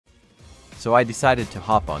so I decided to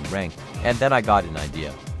hop on ranked, and then I got an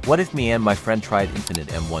idea. What if me and my friend tried infinite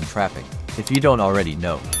M1 trapping? If you don't already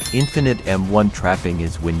know, infinite M1 trapping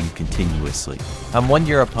is when you continuously one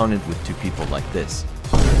your opponent with two people like this.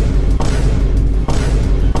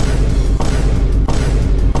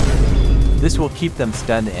 This will keep them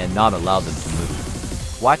stunned and not allow them to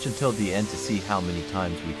move. Watch until the end to see how many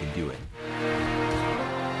times we can do it.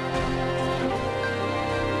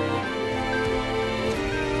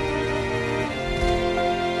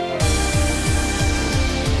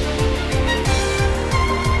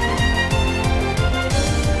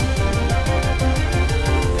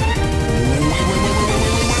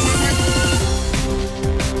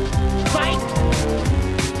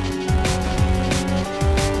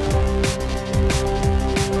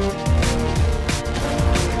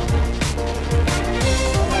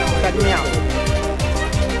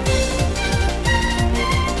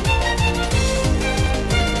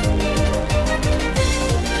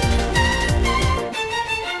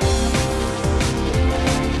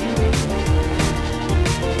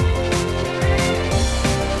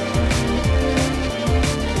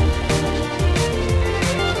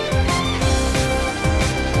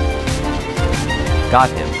 Got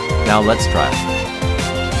him. Now let's try.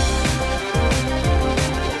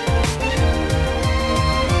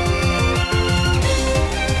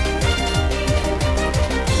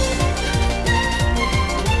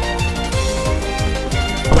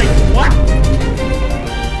 Wait, what?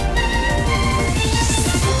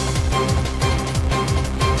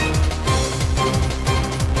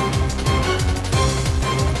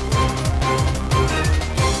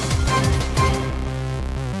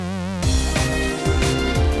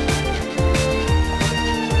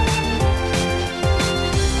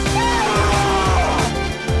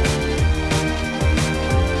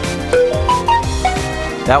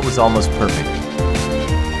 That was almost perfect.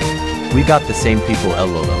 We got the same people,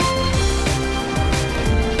 lol.